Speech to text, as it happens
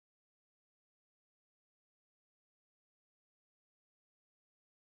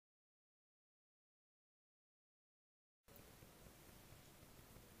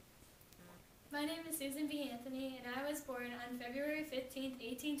My name is Susan B. Anthony, and I was born on February 15th,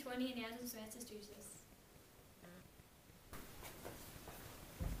 1820 in Adams, Massachusetts.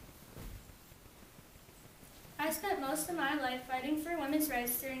 I spent most of my life fighting for women's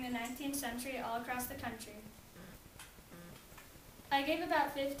rights during the 19th century all across the country. I gave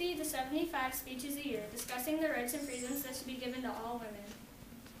about 50 to 75 speeches a year discussing the rights and freedoms that should be given to all women.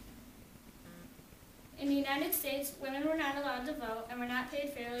 In the United States, women were not allowed to vote and were not paid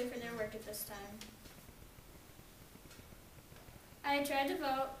fairly for their work at this time. I had tried to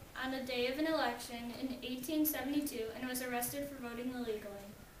vote on the day of an election in 1872 and was arrested for voting illegally.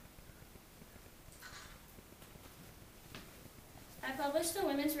 I published the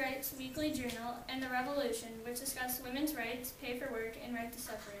Women's Rights Weekly Journal and The Revolution, which discussed women's rights, pay for work, and right to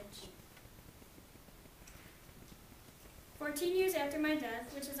suffrage. 14 years after my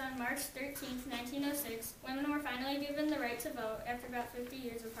death, which was on March 13, 1906, women were finally given the right to vote after about 50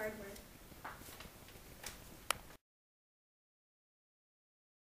 years of hard work.